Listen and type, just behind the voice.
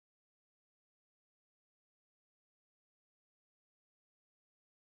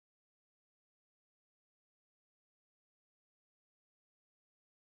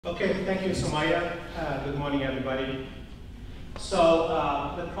Okay, thank you, Sumaya. Good morning, everybody.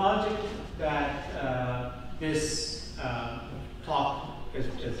 So the project that this talk is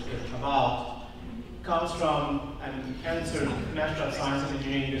about comes from an answered National Science and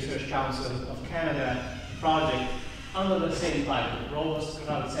Engineering Research Council of Canada project under the same title, Robust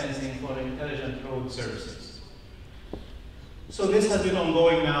Crowdsensing for Intelligent Road Services. So this has been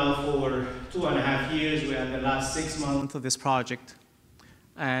ongoing now for 2.5 years. We are in the last 6 months of this project.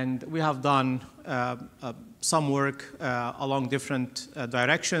 And we have done some work along different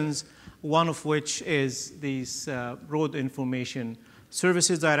directions, one of which is this road information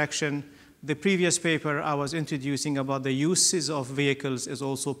services direction. The previous paper I was introducing about the uses of vehicles is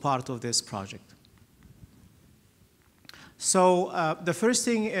also part of this project. So the first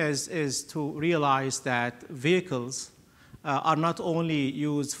thing is to realize that vehicles are not only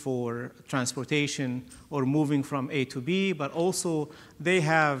used for transportation or moving from A to B, but also they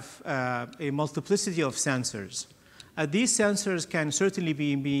have a multiplicity of sensors. These sensors can certainly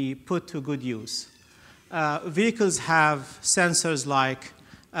be put to good use. Vehicles have sensors like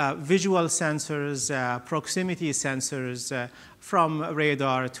visual sensors, proximity sensors, from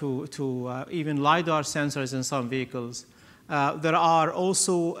radar to even LiDAR sensors in some vehicles. There are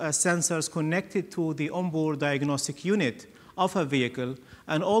also sensors connected to the onboard diagnostic unit of a vehicle,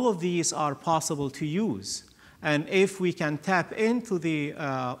 and all of these are possible to use. And if we can tap into the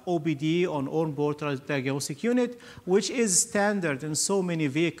OBD, on onboard diagnostic unit, which is standard in so many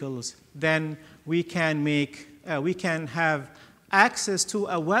vehicles, then we can have access to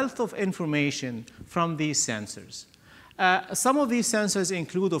a wealth of information from these sensors. Some of these sensors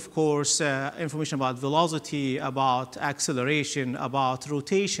include, of course, information about velocity, about acceleration, about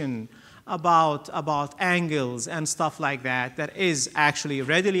rotation, about angles and stuff like that, that is actually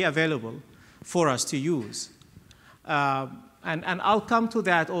readily available for us to use. And I'll come to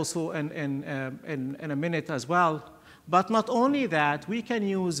that also in a minute as well. But not only that, we can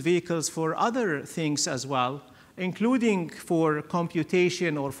use vehicles for other things as well, including for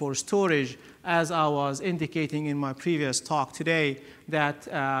computation or for storage, as I was indicating in my previous talk today, that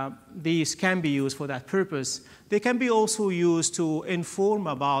these can be used for that purpose. They can be also used to inform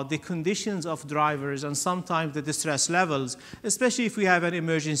about the conditions of drivers and sometimes the distress levels, especially if we have an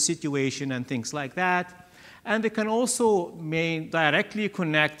emergency situation and things like that. And they can also directly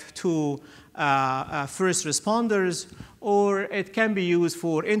connect to first responders, or it can be used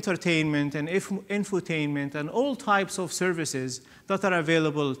for entertainment and infotainment and all types of services that are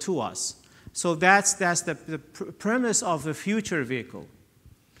available to us. So that's the premise of the future vehicle.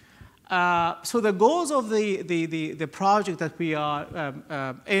 So the goals of the project that we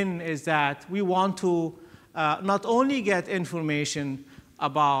are in is that we want to not only get information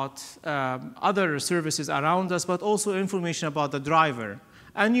about other services around us, but also information about the driver.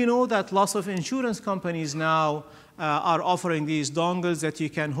 And you know that lots of insurance companies now are offering these dongles that you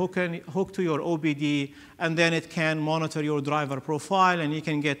can hook to your OBD, and then it can monitor your driver profile, and you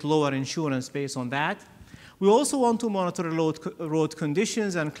can get lower insurance based on that. We also want to monitor road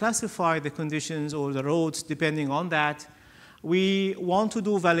conditions and classify the conditions or the roads depending on that. We want to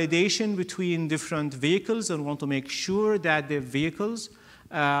do validation between different vehicles and want to make sure that the vehicles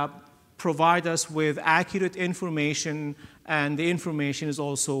provide us with accurate information, and the information is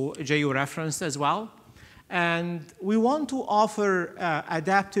also georeferenced as well. And we want to offer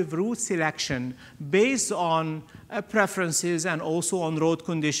adaptive route selection based on preferences and also on road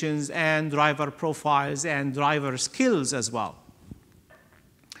conditions and driver profiles and driver skills as well.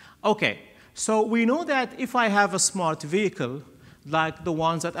 Okay, so we know that if I have a smart vehicle, like the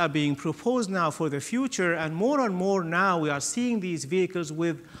ones that are being proposed now for the future, and more now we are seeing these vehicles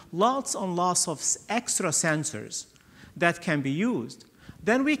with lots and lots of extra sensors that can be used,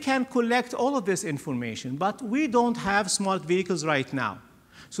 then we can collect all of this information. But we don't have smart vehicles right now.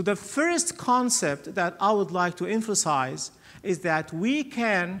 So the first concept that I would like to emphasize is that we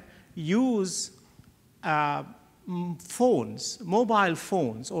can use phones, mobile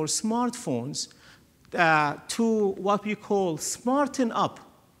phones or smartphones to what we call smarten up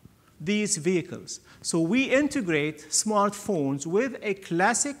these vehicles. So we integrate smartphones with a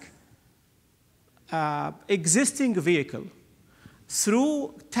classic existing vehicle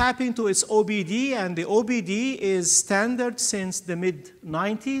through tapping to its OBD, and the OBD is standard since the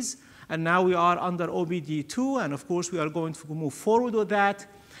mid-90s, and now we are under OBD2, and of course we are going to move forward with that,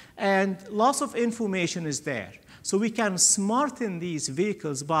 and lots of information is there. So we can smarten these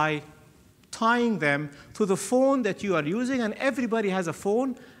vehicles by tying them to the phone that you are using, and everybody has a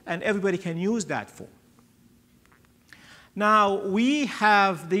phone, and everybody can use that phone. Now, we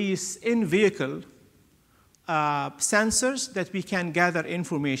have these in-vehicle sensors that we can gather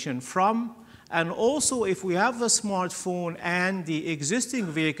information from. And also, if we have the smartphone and the existing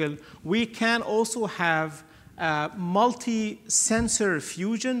vehicle, we can also have multi-sensor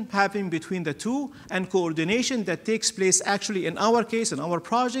fusion happening between the two, and coordination that takes place, actually in our case, in our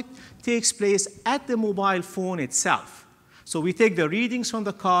project, takes place at the mobile phone itself. So we take the readings from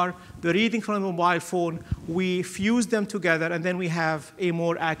the car, the reading from the mobile phone, we fuse them together, and then we have a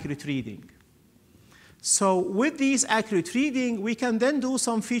more accurate reading. So with these accurate reading, we can then do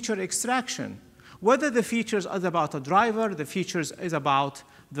some feature extraction. Whether the features are about a driver, the features is about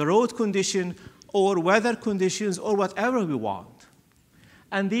the road condition, or weather conditions, or whatever we want.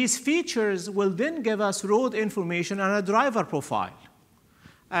 And these features will then give us road information and a driver profile.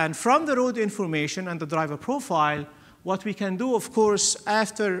 And from the road information and the driver profile, what we can do, of course,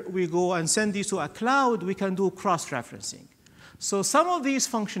 after we go and send these to a cloud, we can do cross-referencing. So some of these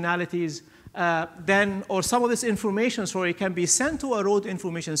functionalities or some of this information, sorry, can be sent to a road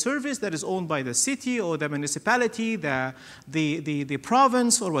information service that is owned by the city or the municipality, the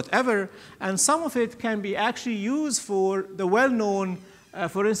province, or whatever. And some of it can be actually used for the well-known,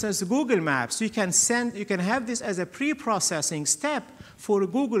 for instance, Google Maps. So you can have this as a pre-processing step for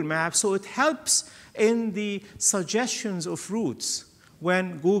Google Maps, so it helps in the suggestions of routes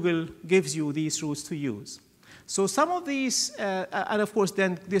when Google gives you these routes to use. So some of these, and of course,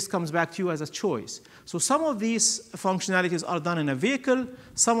 then this comes back to you as a choice. So some of these functionalities are done in a vehicle.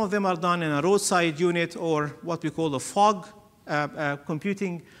 Some of them are done in a roadside unit, or what we call the fog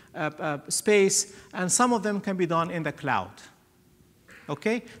computing space. And some of them can be done in the cloud.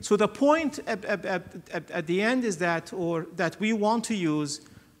 Okay? So the point at the end is that we want to use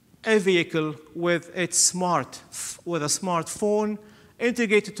a vehicle with a smartphone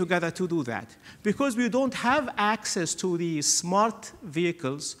integrated together to do that. Because we don't have access to these smart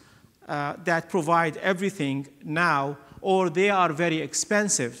vehicles that provide everything now, or they are very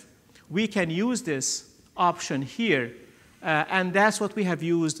expensive, we can use this option here, and that's what we have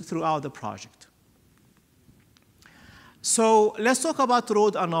used throughout the project. So let's talk about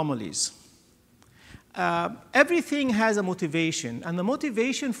road anomalies. Everything has a motivation, and the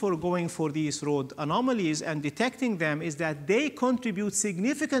motivation for going for these road anomalies and detecting them is that they contribute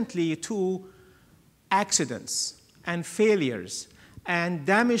significantly to accidents and failures and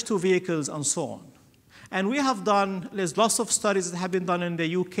damage to vehicles and so on. And we have done, there's lots of studies that have been done in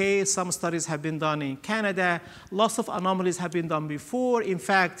the UK, some studies have been done in Canada, lots of anomalies have been done before. In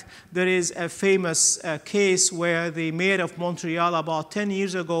fact, there is a famous case where the mayor of Montreal about 10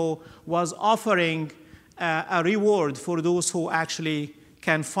 years ago was offering a reward for those who actually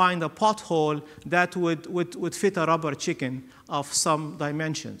can find a pothole that would fit a rubber chicken of some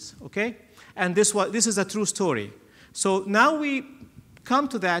dimensions, okay? And this is a true story. So now we come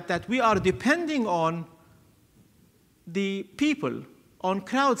to that we are depending on the people, on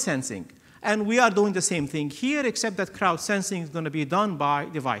crowdsensing. And we are doing the same thing here, except that crowdsensing is going to be done by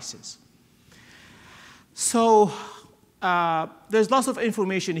devices. So there's lots of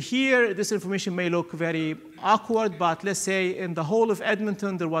information here. This information may look very awkward, but let's say in the whole of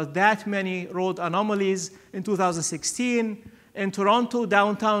Edmonton, there was that many road anomalies in 2016. In Toronto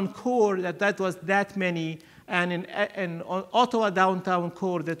downtown core, that was that many, and in Ottawa downtown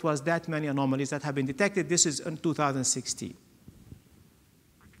core, that was that many anomalies that have been detected. This is in 2016.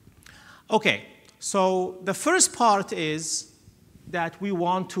 Okay, so the first part is that we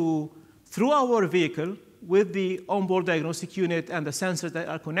want to, through our vehicle, with the onboard diagnostic unit and the sensors that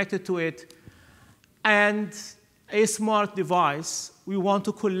are connected to it, and a smart device, we want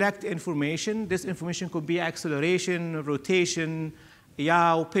to collect information. This information could be acceleration, rotation,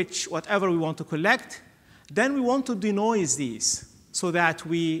 yaw, pitch, whatever we want to collect. Then we want to denoise these so that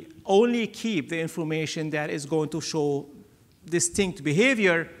we only keep the information that is going to show distinct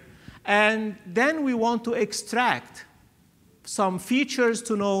behavior. And then we want to extract some features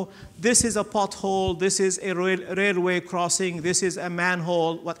to know this is a pothole, this is a railway crossing, this is a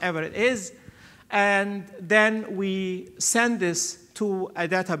manhole, whatever it is. And then we send this to a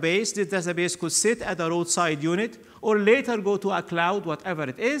database. This database could sit at a roadside unit or later go to a cloud, whatever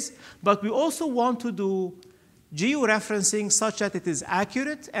it is. But we also want to do georeferencing such that it is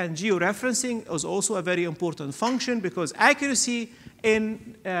accurate. And georeferencing is also a very important function because accuracy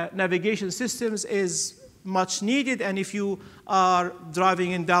in navigation systems is much needed. And if you are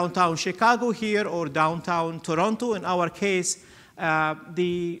driving in downtown Chicago here or downtown Toronto, in our case,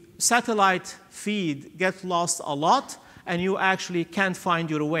 the satellite feed gets lost a lot, and you actually can't find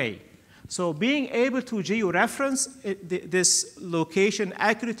your way. So being able to georeference this location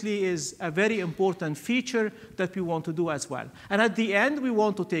accurately is a very important feature that we want to do as well. And at the end, we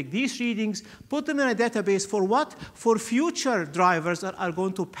want to take these readings, put them in a database for what? For future drivers that are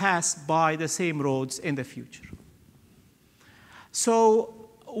going to pass by the same roads in the future. So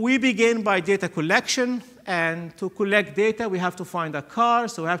we begin by data collection. And to collect data, we have to find a car.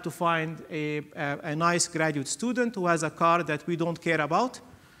 So we have to find a nice graduate student who has a car that we don't care about.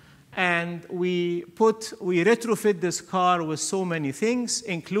 And we retrofit this car with so many things,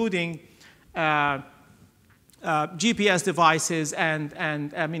 including GPS devices and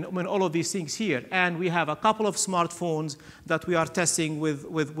I mean all of these things here. And we have a couple of smartphones that we are testing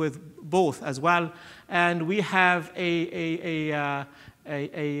with both as well. And we have a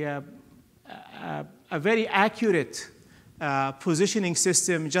very accurate positioning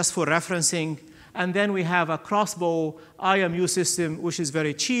system just for referencing. And then we have a crossbow IMU system, which is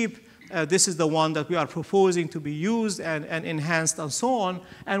very cheap. This is the one that we are proposing to be used and enhanced and so on.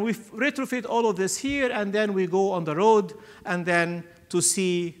 And we retrofit all of this here, and then we go on the road and then to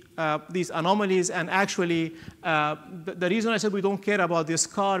see these anomalies. And actually, the reason I said we don't care about this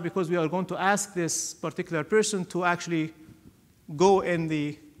car, because we are going to ask this particular person to actually go in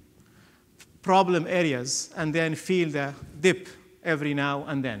the problem areas and then feel the dip every now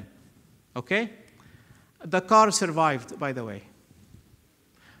and then. Okay? The car survived, by the way.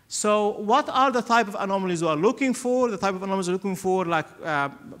 So what are the type of anomalies we are looking for? The type of anomalies we're looking for, like,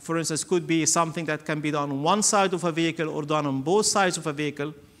 for instance, could be something that can be done on one side of a vehicle or done on both sides of a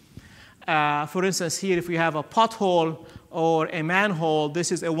vehicle. For instance, here, if we have a pothole or a manhole,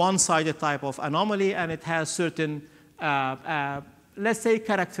 this is a one-sided type of anomaly, and it has certain, let's say,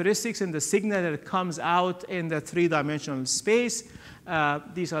 characteristics in the signal that comes out in the three-dimensional space.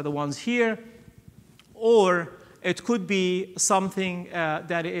 These are the ones here. Or it could be something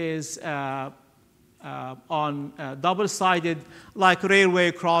that is on double-sided, like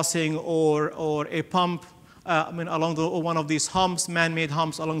railway crossing or a pump along one of these humps, man-made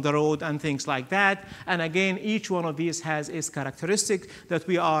humps along the road and things like that. And again, each one of these has its characteristic that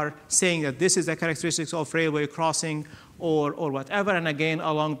we are saying that this is the characteristics of railway crossing or whatever, and again,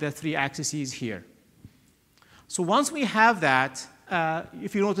 along the three axes here. So once we have that,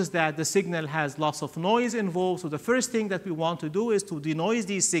 if you notice that the signal has lots of noise involved, so the first thing that we want to do is to denoise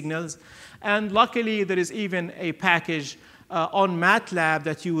these signals. And luckily, there is even a package on MATLAB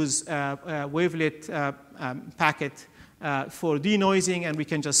that uses wavelet packet for denoising, and we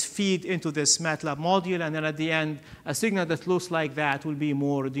can just feed into this MATLAB module, and then at the end, a signal that looks like that will be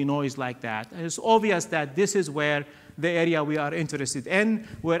more denoised like that. And it's obvious that this is where the area we are interested in,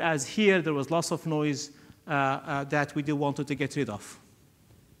 whereas here there was lots of noise that we wanted to get rid of.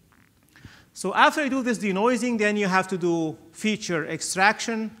 So after you do this denoising, then you have to do feature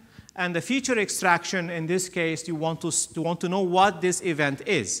extraction. And the feature extraction, in this case, you want to know what this event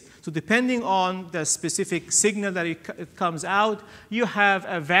is. So depending on the specific signal that it comes out, you have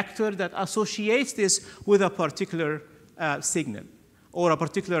a vector that associates this with a particular signal or a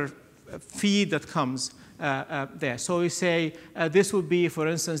particular feed that comes there. So we say this would be, for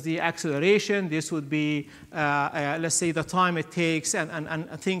instance, the acceleration. This would be, let's say, the time it takes and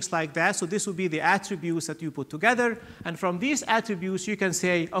things like that. So this would be the attributes that you put together. And from these attributes, you can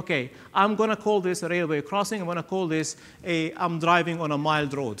say, OK, I'm going to call this a railway crossing. I'm going to call this I'm driving on a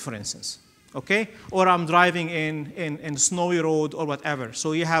mild road, for instance. OK? Or I'm driving in snowy road or whatever.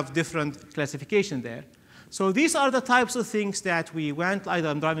 So you have different classification there. So these are the types of things that we went. Either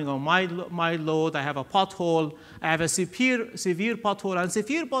I'm driving on mild load, I have a pothole, I have a severe pothole. And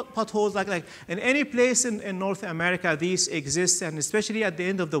severe potholes, like in any place in North America, these exist. And especially at the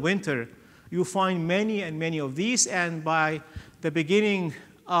end of the winter, you find many and many of these. And by the beginning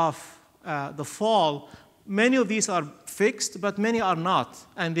of the fall, many of these are fixed, but many are not.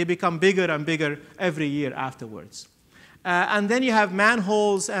 And they become bigger and bigger every year afterwards. And then you have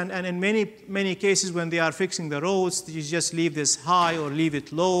manholes, and in many cases when they are fixing the roads, you just leave this high or leave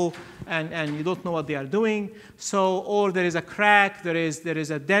it low, and you don't know what they are doing. So, or there is a crack, there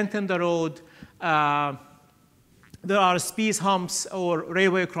is a dent in the road, there are speed humps or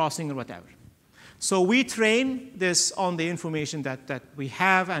railway crossing or whatever. So we train this on the information that we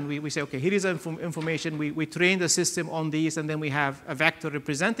have, and we say, OK, here is information. We train the system on these, and then we have a vector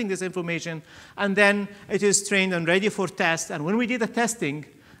representing this information. And then it is trained and ready for test. And when we did the testing,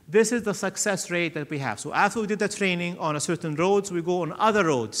 this is the success rate that we have. So after we did the training on a certain roads, we go on other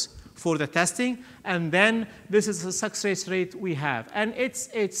roads for the testing. And then this is the success rate we have. And it's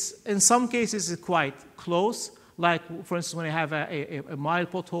in some cases, it's quite close. like, for instance, when you have a mild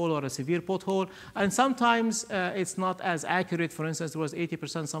pothole or a severe pothole. And sometimes it's not as accurate. For instance, there was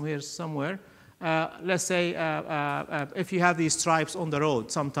 80% somewhere. Let's say if you have these stripes on the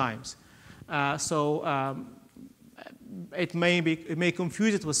road sometimes. It may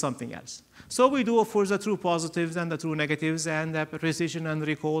confuse it with something else. So we do, of course, the true positives and the true negatives and the precision and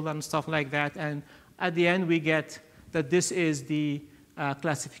recall and stuff like that. And at the end, we get that this is the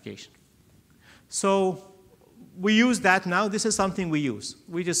classification. So we use that now. This is something we use.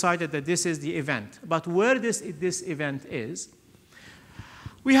 We decided that this is the event. But where this event is,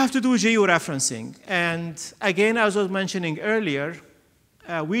 we have to do georeferencing. And again, as I was mentioning earlier,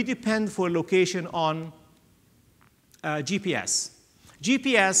 we depend for location on GPS.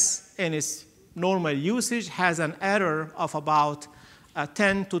 GPS, in its normal usage, has an error of about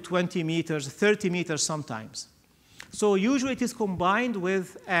 10 to 20 meters, 30 meters sometimes. So usually it is combined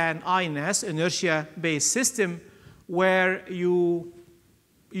with an INS, inertia-based system, where you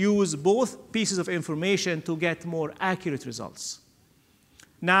use both pieces of information to get more accurate results.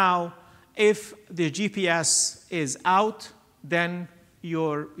 Now, if the GPS is out, then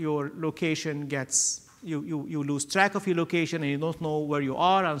your location gets, you lose track of your location and you don't know where you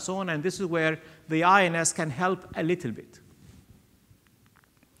are and so on, and this is where the INS can help a little bit.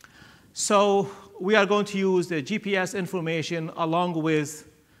 So we are going to use the GPS information along with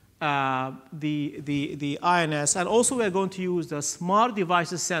the INS, and also we are going to use the smart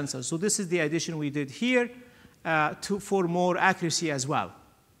devices sensor. So this is the addition we did here for more accuracy as well,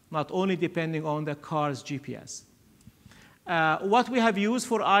 not only depending on the car's GPS. What we have used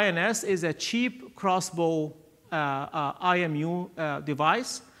for INS is a cheap crossbow IMU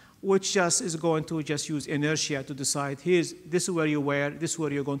device, which just is going to just use inertia to decide, this is where you were, this is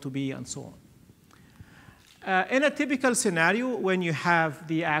where you're going to be, and so on. In a typical scenario, when you have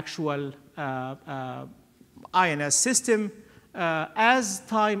the actual INS system, as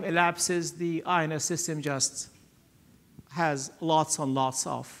time elapses, the INS system just has lots and lots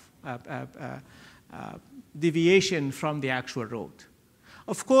of deviation from the actual road.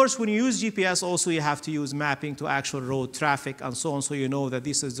 Of course, when you use GPS, also you have to use mapping to actual road traffic and so on, so you know that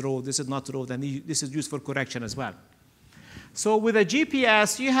this is road, this is not road, and this is used for correction as well. So with a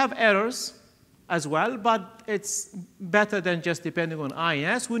GPS, you have errors as well, but it's better than just depending on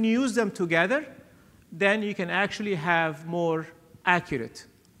INS. When you use them together, then you can actually have more accurate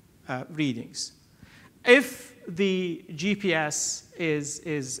readings. If the GPS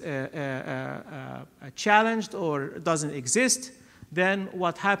is challenged or doesn't exist, then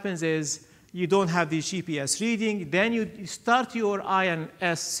what happens is you don't have the GPS reading. Then you start your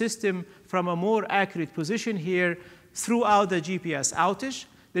INS system from a more accurate position here throughout the GPS outage.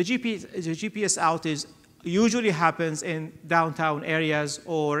 The GPS outage usually happens in downtown areas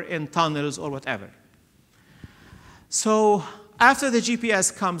or in tunnels or whatever. So after the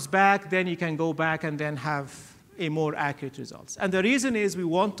GPS comes back, then you can go back and then have a more accurate results. And the reason is we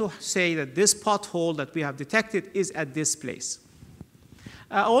want to say that this pothole that we have detected is at this place.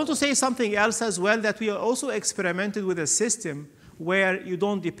 I want to say something else as well, that we are also experimented with a system where you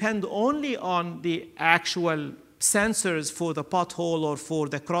don't depend only on the actual sensors for the pothole or for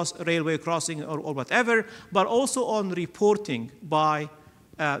the railway crossing or whatever, but also on reporting by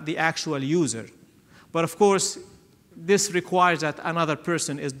the actual user. But of course, this requires that another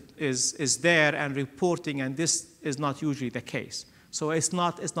person is there and reporting, and this is not usually the case. So it's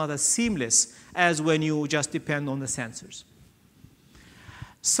not as seamless as when you just depend on the sensors.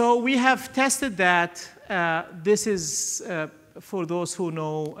 So we have tested that. This is, for those who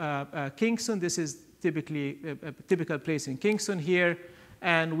know Kingston, this is typically a typical place in Kingston here.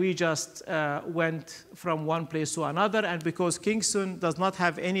 And we just went from one place to another. And because Kingston does not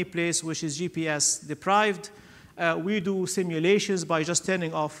have any place which is GPS deprived, we do simulations by just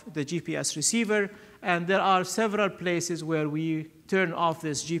turning off the GPS receiver. And there are several places where we turn off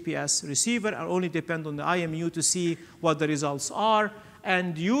this GPS receiver and only depend on the IMU to see what the results are.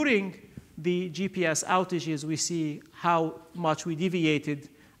 And during the GPS outages, we see how much we deviated.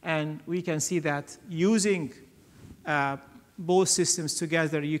 And we can see that using both systems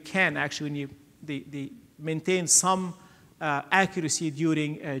together, you can actually maintain some accuracy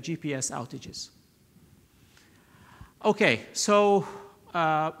during GPS outages. OK, so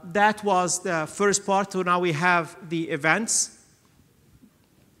that was the first part. So now we have the events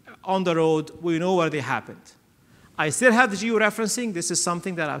on the road. We know where they happened. I still have the georeferencing. This is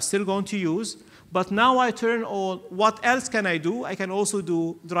something that I'm still going to use. But now I turn on, what else can I do? I can also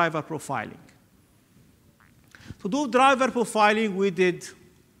do driver profiling. To do driver profiling, we did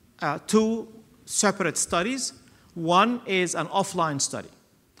two separate studies. One is an offline study.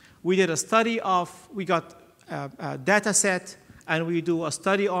 We did a study of, we got data set, and we do a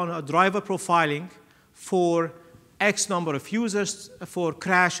study on driver profiling for X number of users for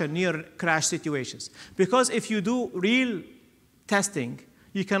crash and near crash situations. Because if you do real testing,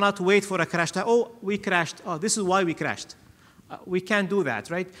 you cannot wait for a crash. Oh, we crashed. Oh, this is why we crashed. We can't do that,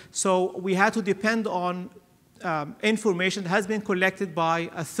 right? So we had to depend on information that has been collected by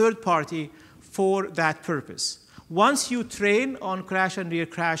a third party for that purpose. Once you train on crash and near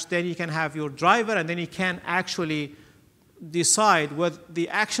crash, then you can have your driver, and then you can actually decide what the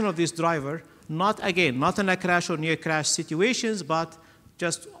action of this driver, not in a crash or near crash situations, but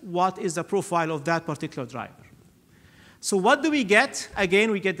just what is the profile of that particular driver. So what do we get?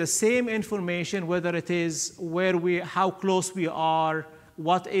 Again, we get the same information, whether it is how close we are,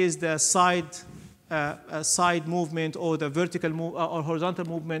 what is the side movement or the vertical or horizontal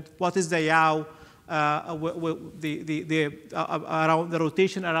movement, what is the yaw, around the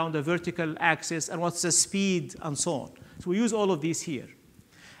rotation around the vertical axis, and what's the speed, and so on. So we use all of these here.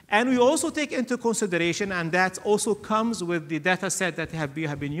 And we also take into consideration, and that also comes with the data set that we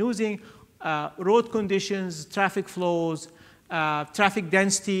have been using, road conditions, traffic flows, traffic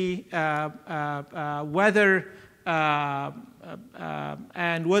density, weather,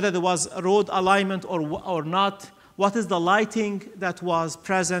 and whether there was a road alignment or not, what is the lighting that was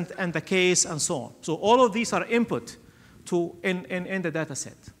present in the case, and so on. So all of these are input in the data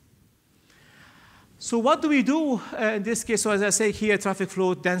set. So what do we do in this case? So as I say here, traffic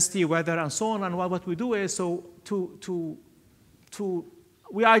flow, density, weather, and so on. And what we do is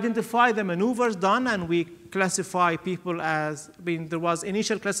we identify the maneuvers done, and we classify people as, there was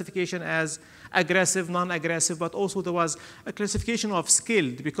initial classification as aggressive, non-aggressive, but also there was a classification of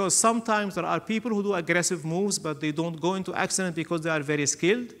skilled, because sometimes there are people who do aggressive moves, but they don't go into accident because they are very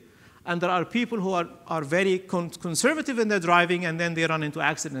skilled. And there are people who are very conservative in their driving, and then they run into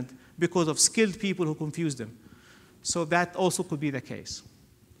accident because of skilled people who confuse them. So that also could be the case.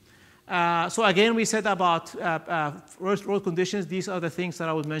 So again, we said about road conditions. These are the things that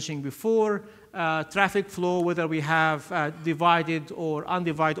I was mentioning before. Traffic flow, whether we have divided or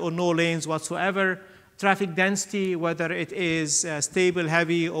undivided or no lanes whatsoever. Traffic density, whether it is stable,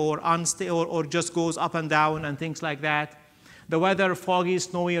 heavy, or unstable, or just goes up and down, and things like that. The weather, foggy,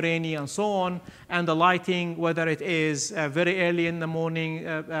 snowy, rainy, and so on. And the lighting, whether it is very early in the morning,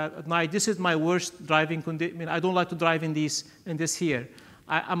 at night. This is my worst driving condition. I mean, I don't like to drive in this here.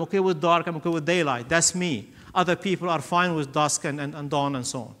 I'm OK with dark. I'm OK with daylight. That's me. Other people are fine with dusk and dawn and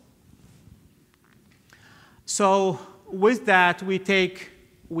so on. So with that, we take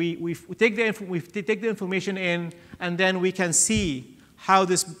the information in, and then we can see how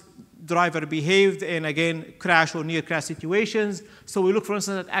this driver behaved in, again, crash or near crash situations. So we look, for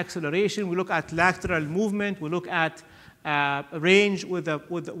instance, at acceleration. We look at lateral movement. We look at range with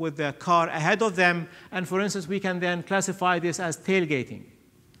the car ahead of them. And for instance, we can then classify this as tailgating.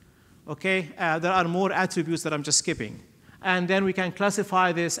 Okay? There are more attributes that I'm just skipping. And then we can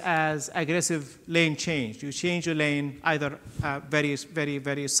classify this as aggressive lane change. You change your lane either very, very,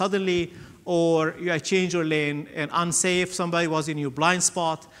 very suddenly, or you change your lane and unsafe, somebody was in your blind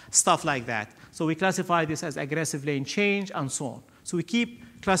spot, stuff like that. So we classify this as aggressive lane change, and so on. So we keep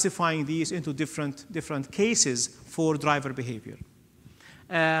classifying these into different cases for driver behavior.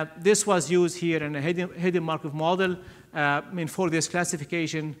 This was used here in a hidden Markov model for this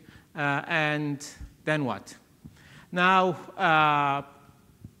classification, and then what? Now,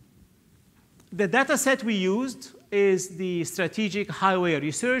 the data set we used is the Strategic Highway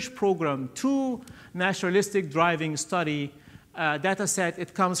Research Program 2 Naturalistic Driving Study data set.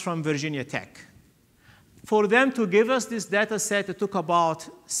 It comes from Virginia Tech. For them to give us this data set, it took about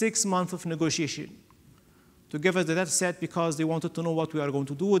 6 months of negotiation to give us the data set, because they wanted to know what we are going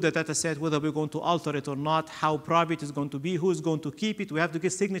to do with the data set, whether we're going to alter it or not, how private it's going to be, who's going to keep it. We have to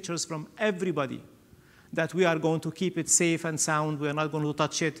get signatures from everybody that we are going to keep it safe and sound. We are not going to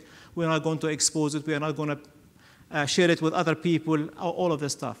touch it. We are not going to expose it. We are not going to share it with other people, all of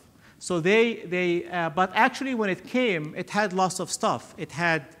this stuff. So but actually when it came, it had lots of stuff. It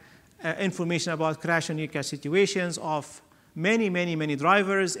had information about crash and near crash situations of many, many, many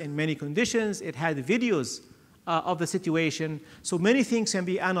drivers in many conditions. It had videos of the situation. So many things can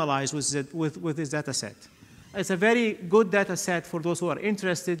be analyzed with this data set. It's a very good data set for those who are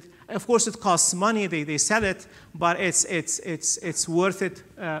interested. Of course, it costs money. They sell it, but it's worth it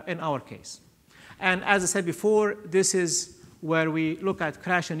in our case. And as I said before, this is where we look at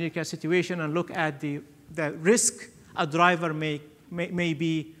crash and near crash situation and look at the risk a driver may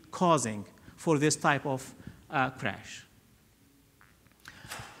be causing for this type of crash.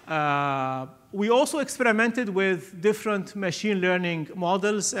 We also experimented with different machine learning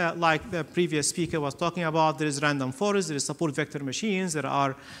models, like the previous speaker was talking about. There is random forest, there is support vector machines, there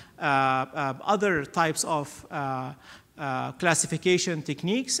are other types of classification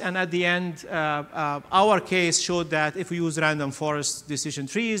techniques. And at the end, our case showed that if we use random forest decision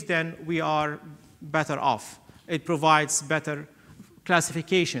trees, then we are better off. It provides better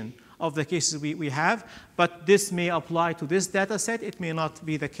classification of the cases we have, but this may apply to this data set. It may not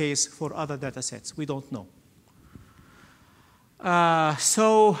be the case for other data sets. We don't know.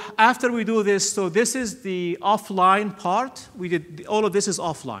 So after we do this, so this is the offline part. We did, all of this is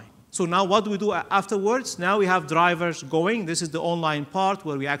offline. So now what do we do afterwards? Now we have drivers going. This is the online part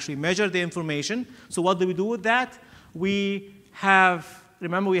where we actually measure the information. So what do we do with that? We have,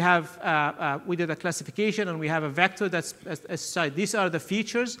 remember we have, we did a classification and we have a vector that's aside. These are the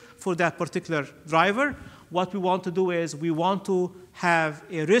features for that particular driver. What we want to do is we want to have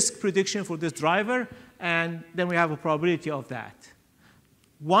a risk prediction for this driver, and then we have a probability of that.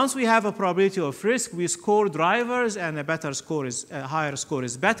 Once we have a probability of risk, we score drivers, and a better score is, a higher score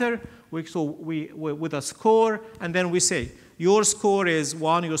is better. So with a score, and then we say, your score is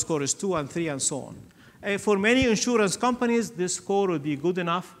 1, your score is 2, and 3, and so on. For many insurance companies, this score would be good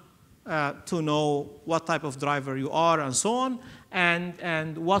enough to know what type of driver you are, and so on.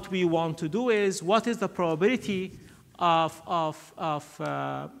 And what we want to do is, what is the probability what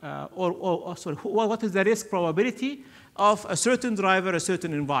is the risk probability of a certain driver, a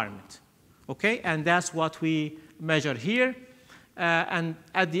certain environment, okay? And that's what we measure here, and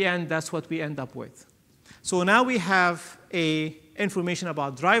at the end, that's what we end up with. So now we have information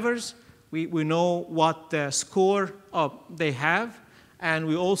about drivers. We know what the score they have, and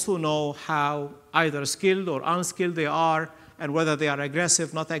we also know how either skilled or unskilled they are, and whether they are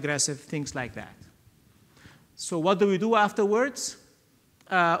aggressive, not aggressive, things like that. So what do we do afterwards?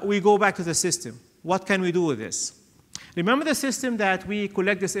 We go back to the system. What can we do with this? Remember the system that we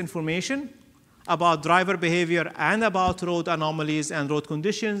collect this information about driver behavior and about road anomalies and road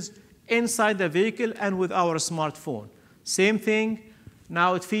conditions inside the vehicle and with our smartphone. Same thing.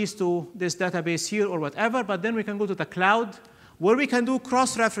 Now it feeds to this database here or whatever, but then we can go to the cloud where we can do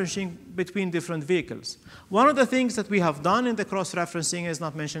cross-referencing between different vehicles. One of the things that we have done in the cross-referencing, is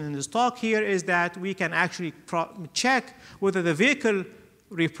not mentioned in this talk here, is that we can actually check whether the vehicle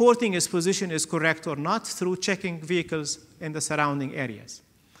reporting its position is correct or not through checking vehicles in the surrounding areas.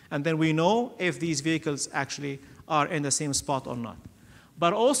 And then we know if these vehicles actually are in the same spot or not.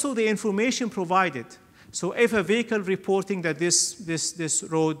 But also the information provided. So if a vehicle reporting that this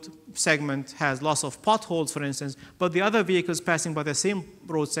road segment has lots of potholes, for instance, but the other vehicles passing by the same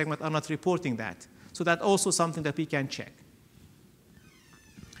road segment are not reporting that. So that's also something that we can check.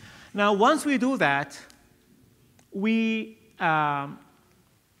 Now, once we do that, the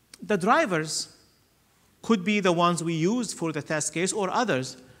drivers could be the ones we use for the test case, or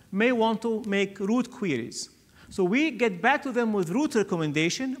others may want to make route queries. So we get back to them with route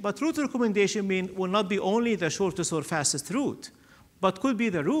recommendation, but route recommendation will not be only the shortest or fastest route, but could be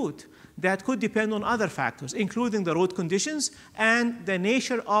the route that could depend on other factors, including the road conditions and the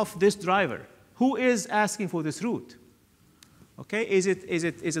nature of this driver. Who is asking for this route? Okay, is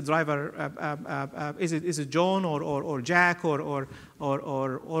it driver? Is it John or Jack or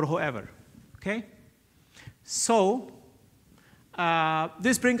whoever? Okay, so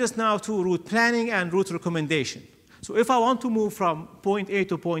this brings us now to route planning and route recommendation. So if I want to move from point A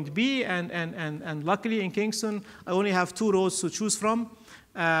to point B, and luckily in Kingston, I only have 2 roads to choose from.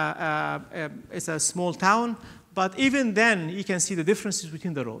 It's a small town, but even then, you can see the differences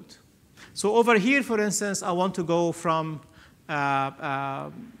between the roads. So over here, for instance, I want to go from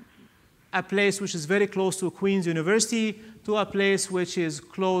a place which is very close to Queen's University to a place which is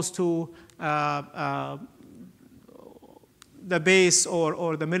close to the base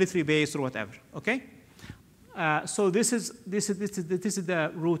or the military base or whatever. Okay, so this is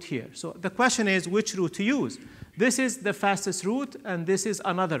the route here. So the question is which route to use. This is the fastest route, and this is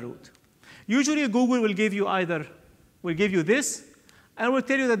another route. Usually, Google will give you this, and will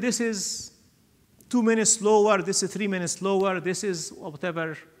tell you that this is 2 minutes slower, this is 3 minutes slower, this is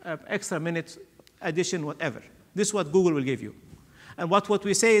whatever extra minute addition, whatever. This is what Google will give you. And what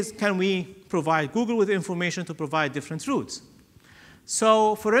we say is, can we provide Google with information to provide different routes?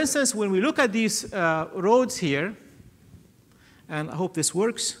 So for instance, when we look at these roads here, and I hope this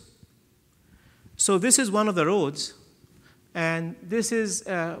works. So this is one of the roads, and this is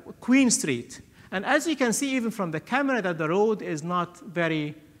Queen Street. And as you can see, even from the camera, that the road is not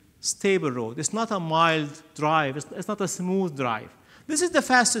very stable road. It's not a mild drive. It's not a smooth drive. This is the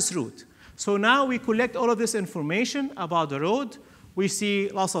fastest route. So now we collect all of this information about the road. We see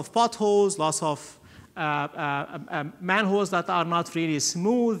lots of potholes, lots of manholes that are not really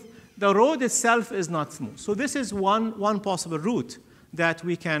smooth. The road itself is not smooth. So this is one possible route that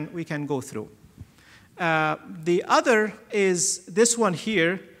we can go through. The other is this one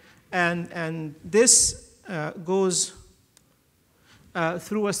here, and this goes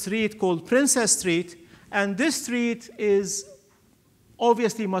through a street called Princess Street, and this street is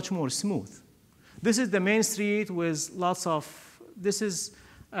obviously much more smooth. This is the main street with lots of, this is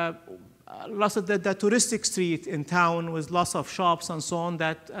lots of the touristic street in town with lots of shops and so on,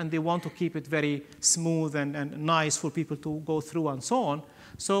 and they want to keep it very smooth and nice for people to go through and so on.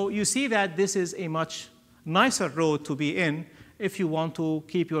 So you see that this is a much nicer road to be in if you want to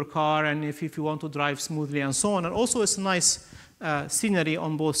keep your car and if you want to drive smoothly and so on. And also it's nice scenery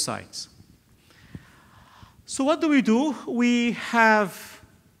on both sides. So what do? We have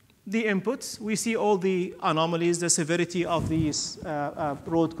the inputs. We see all the anomalies, the severity of these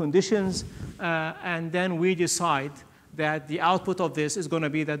road conditions, and then we decide that the output of this is going to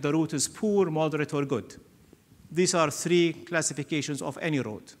be that the route is poor, moderate, or good. These are 3 classifications of any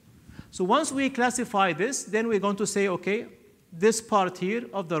road. So once we classify this, then we're going to say, okay, this part here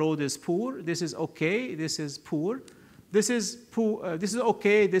of the road is poor, this is okay, this is poor, this is poor, this is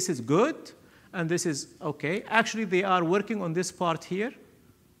okay, this is good, and this is okay. Actually, they are working on this part here,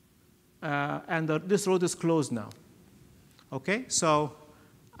 and this road is closed now. Okay, so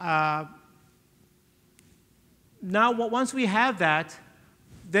now once we have that,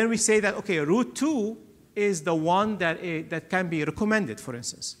 then we say that, okay, route 2 is the one that can be recommended, for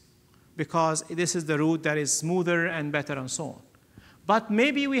instance, because this is the route that is smoother and better and so on. But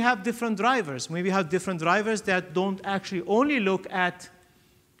maybe we have different drivers. Maybe we have different drivers that don't actually only look at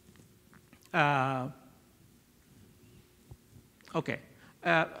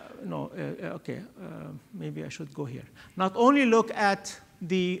maybe I should go here. Not only look at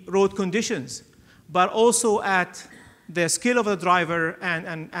the road conditions, but also at the skill of the driver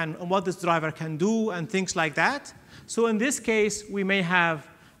and what this driver can do and things like that. So in this case, we may have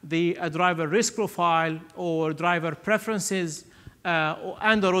a driver risk profile or driver preferences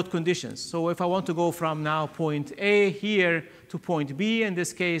and the road conditions. So if I want to go from now point A here to point B in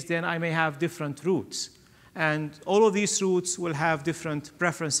this case, then I may have different routes. And all of these routes will have different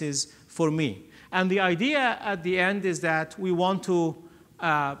preferences for me. And the idea at the end is that we want to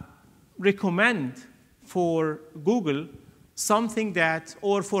recommend for Google something that,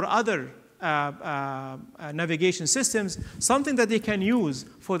 or for other navigation systems, something that they can use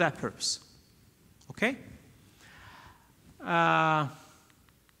for that purpose. Okay?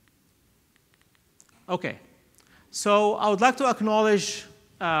 Okay. So I would like to acknowledge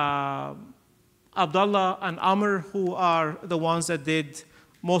Abdullah and Amr, who are the ones that did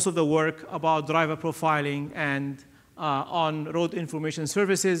most of the work about driver profiling and on road information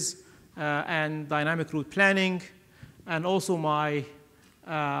services and dynamic route planning, and also my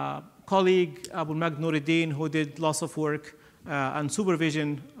colleague Abu Magd Nuruddin, who did lots of work and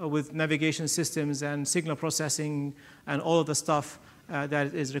supervision with navigation systems and signal processing and all of the stuff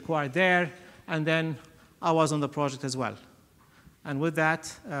that is required there. And then I was on the project as well. And with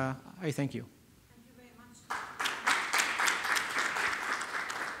that, I thank you. Thank you very much. Are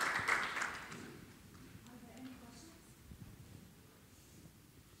there any questions?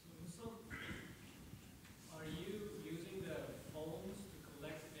 So, are you using the phones to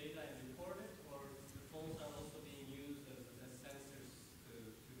collect data and report it, or the phones are also being used as sensors to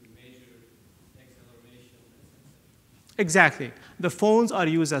measure acceleration, etc.? Exactly. The phones are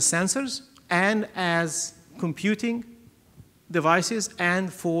used as sensors and as computing devices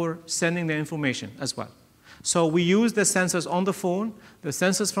and for sending the information as well. So we use the sensors on the phone, the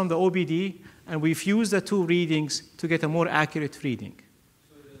sensors from the OBD, and we fuse the 2 readings to get a more accurate reading.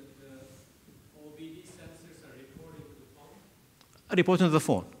 So the OBD sensors are reporting to the phone? Reporting to the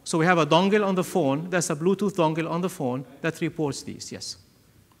phone. So we have a dongle on the phone, that's a Bluetooth dongle on the phone that reports these, yes.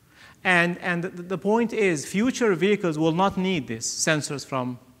 And the point is, future vehicles will not need these sensors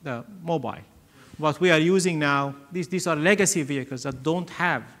from the mobile. What we are using now, these are legacy vehicles that don't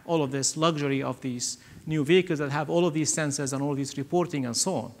have all of this luxury of these new vehicles that have all of these sensors and all of these reporting and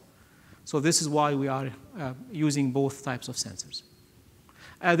so on. So this is why we are using both types of sensors.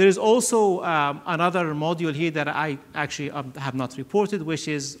 There is also another module here that I actually have not reported, which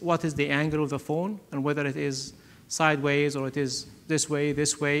is what is the angle of the phone and whether it is sideways or it is this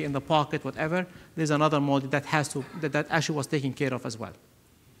way, in the pocket, whatever. There's another module that that actually was taken care of as well.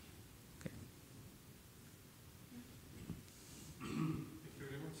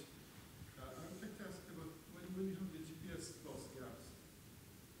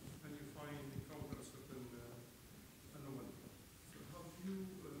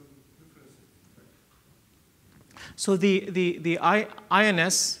 So the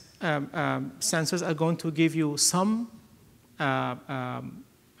INS sensors are going to give you some, I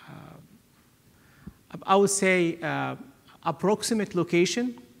would say, approximate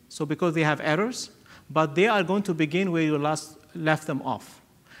location, so because they have errors, but they are going to begin where you last left them off.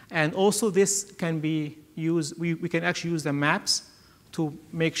 And also this can be used, we can actually use the maps to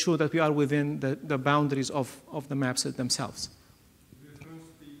make sure that we are within the boundaries of the maps themselves. There's going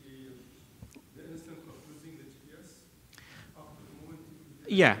to be the instant of losing the GPS after the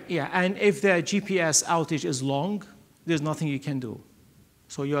moment. Yeah, and if the GPS outage is long, there's nothing you can do.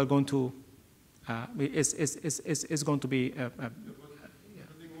 So you are going to, it's going to be. But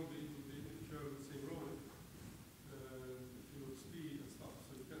they won't be able to, if you're on the same road, if you speed and stuff,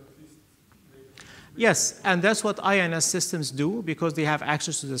 so you can at least make. Yes, and that's what INS systems do because they have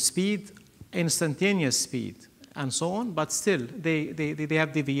access to the speed, instantaneous speed, and so on. But still, they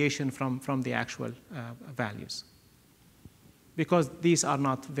have deviation from the actual values because these are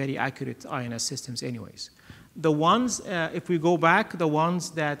not very accurate INS systems, anyways. The ones, if we go back, the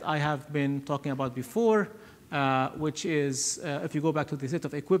ones that I have been talking about before, which is, if you go back to the set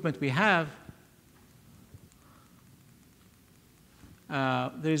of equipment we have,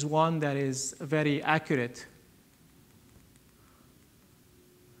 there is one that is very accurate.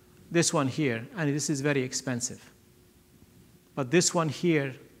 This one here, and this is very expensive. But this one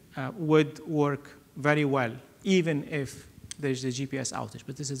here would work very well, even if there's a GPS outage.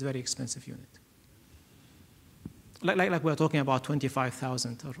 But this is a very expensive unit. Like we're talking about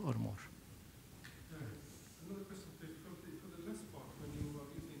 25,000 or more. Another question, please. For the last part, when you are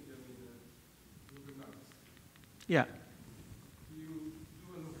using Google Maps, Yeah. do you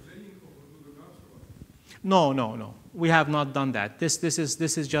do an overlaying over Google Maps or what? No. We have not done that. This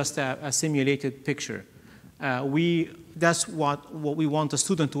is just a simulated picture. That's what we want the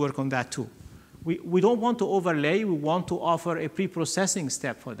student to work on that too. We don't want to overlay. We want to offer a pre-processing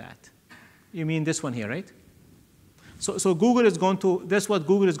step for that. You mean this one here, right? So Google is going to, that's what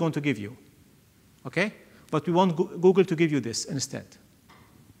Google is going to give you, okay? But we want Google to give you this instead.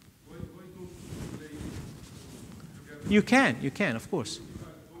 Why don't you overlay together? You can, of course. You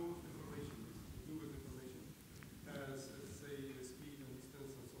have both information, Google's information, as say speed and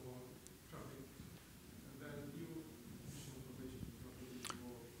distance and so on, traffic, and then you additional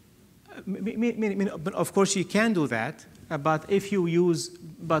information. But of course, you can do that, but if you use,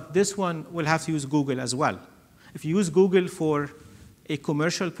 but this one will have to use Google as well. If you use Google for a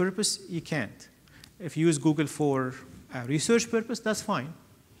commercial purpose, you can't. If you use Google for a research purpose, that's fine.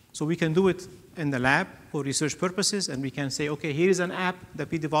 So we can do it in the lab for research purposes, and we can say, okay, here is an app that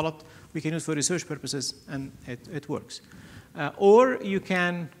we developed, we can use for research purposes, and it works. Or you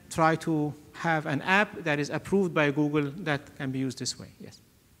can try to have an app that is approved by Google that can be used this way, yes.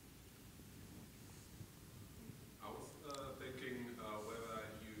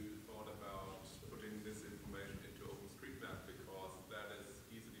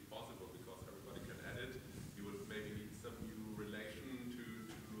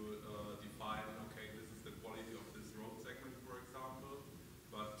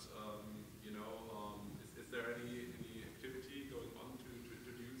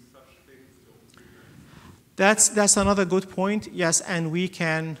 That's another good point. Yes, and we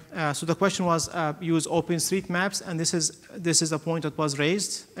can. So the question was use OpenStreetMaps, and this is a point that was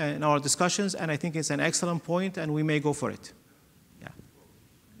raised in our discussions, and I think it's an excellent point, and we may go for it. Yeah.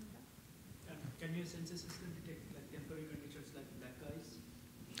 Can your sensor system detect like temporary conditions like black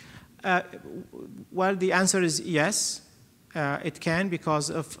ice? Well, the answer is yes. It can because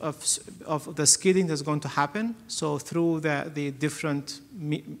of the skidding that's going to happen. So through the different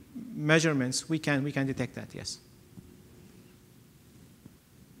measurements, we can detect that. Yes.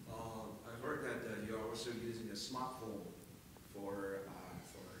 I heard that you're also using a smartphone for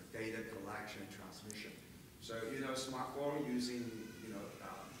data collection and transmission. So smartphone using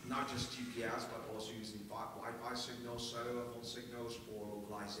not just GPS but also using Wi-Fi signals, cellular phone signals for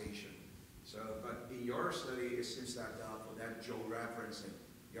localization. So, but in your study, it seems that for that georeferencing,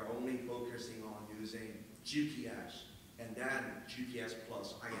 you're only focusing on using GPS and then GPS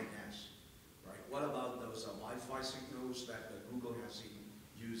plus INS, right? What about those Wi-Fi signals that Google has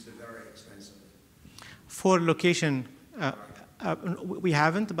used very extensively? For location, we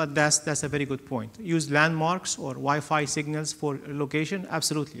haven't, but that's a very good point. Use landmarks or Wi-Fi signals for location?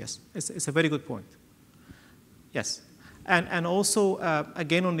 Absolutely, yes. It's a very good point. Yes. And also,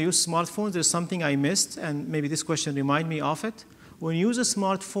 again, on the use of smartphones, there's something I missed, and maybe this question remind me of it. When you use a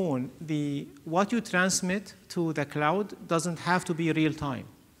smartphone, what you transmit to the cloud doesn't have to be real time,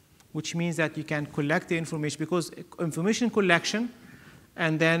 which means that you can collect the information, because information collection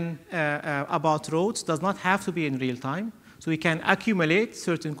and then about roads does not have to be in real time. So we can accumulate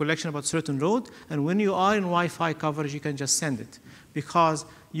certain collection about certain road, and when you are in Wi-Fi coverage, you can just send it. Because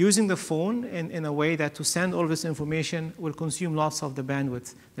using the phone in a way that to send all this information will consume lots of the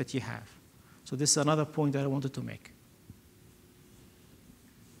bandwidth that you have. So this is another point that I wanted to make.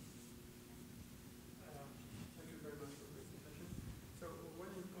 Thank you very much for the presentation. So when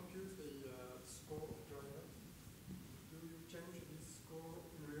you compute the score of driver, do you change this score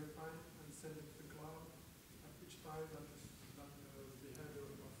in real time and send it to the cloud at which time that the behavior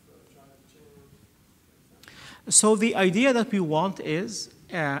of driver changes? So the idea that we want is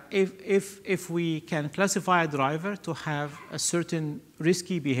if we can classify a driver to have a certain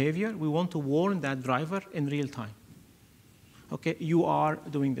risky behavior, we want to warn that driver in real time. Okay, you are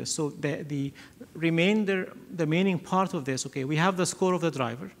doing this. So the remaining part of this, okay, we have the score of the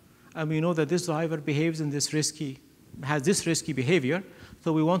driver, and we know that this driver behaves in this has this risky behavior,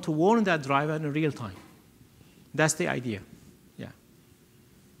 so we want to warn that driver in real time. That's the idea. Yeah.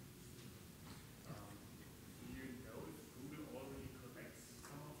 Do you know if Google already collects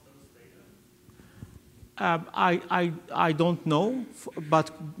some of those data? I don't know,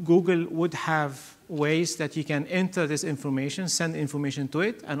 but Google would have ways that you can enter this information, send information to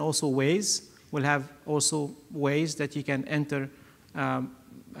it, and also ways that you can enter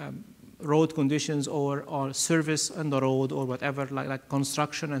road conditions or service on the road or whatever, like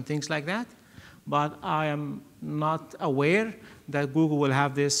construction and things like that. But I am not aware that Google will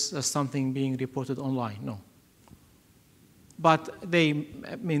have this as something being reported online, no. But there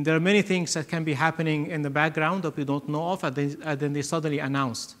are many things that can be happening in the background that we don't know of, and then they suddenly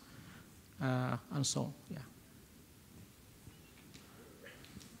announced. And so, yeah.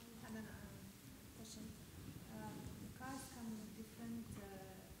 And then question. Cars come with different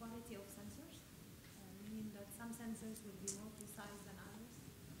quality of sensors, meaning that some sensors will be more precise than others.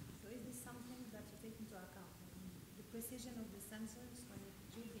 So is this something that you take into account? The precision of the sensors when you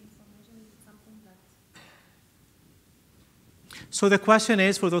read the information, is it something that... So the question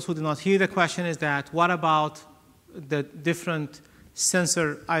is, for those who did not hear the question, is that what about the different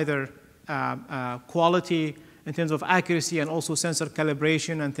sensor either quality in terms of accuracy and also sensor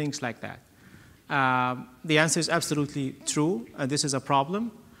calibration and things like that? The answer is absolutely true, and this is a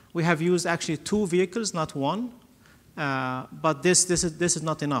problem. We have used actually 2 vehicles, not 1, but this is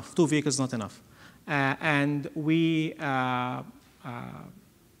not enough. 2 vehicles is not enough. And we,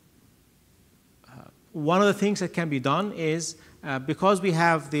 one of the things that can be done is, because we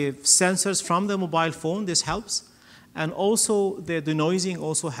have the sensors from the mobile phone, this helps, and also the denoising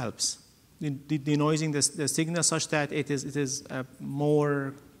also helps. Denoising the signal such that it is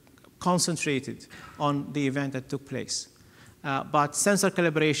more concentrated on the event that took place. But sensor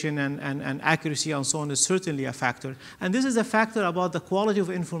calibration and accuracy and so on is certainly a factor. And this is a factor about the quality of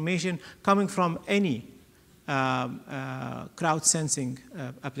information coming from any crowd sensing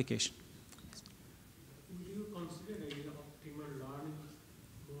application. Would you consider an optimal learning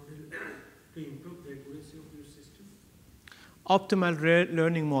model to improve the accuracy of your system? Optimal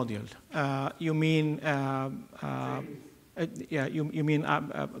learning module. You mean, yeah, you mean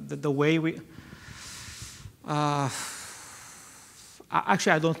the way we,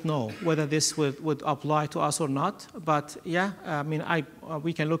 actually I don't know whether this would apply to us or not, but yeah, I mean,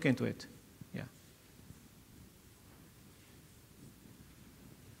 we can look into it, yeah.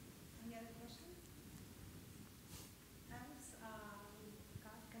 Any other questions? Alex,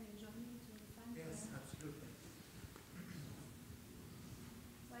 can you join me to thank? Yes, absolutely.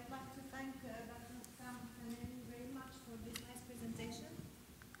 So I'd like to thank Dr. Hossam Hassanein very much for this nice presentation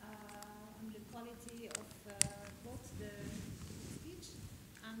on the quality of both the speech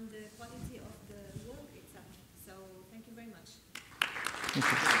and the quality of the work itself. So thank you very much. Thank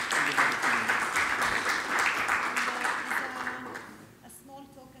you. And as a small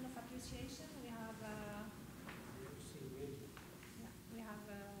token of appreciation, we have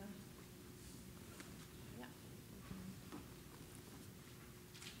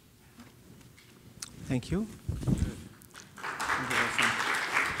Thank you.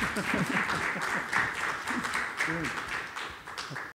 Thank you.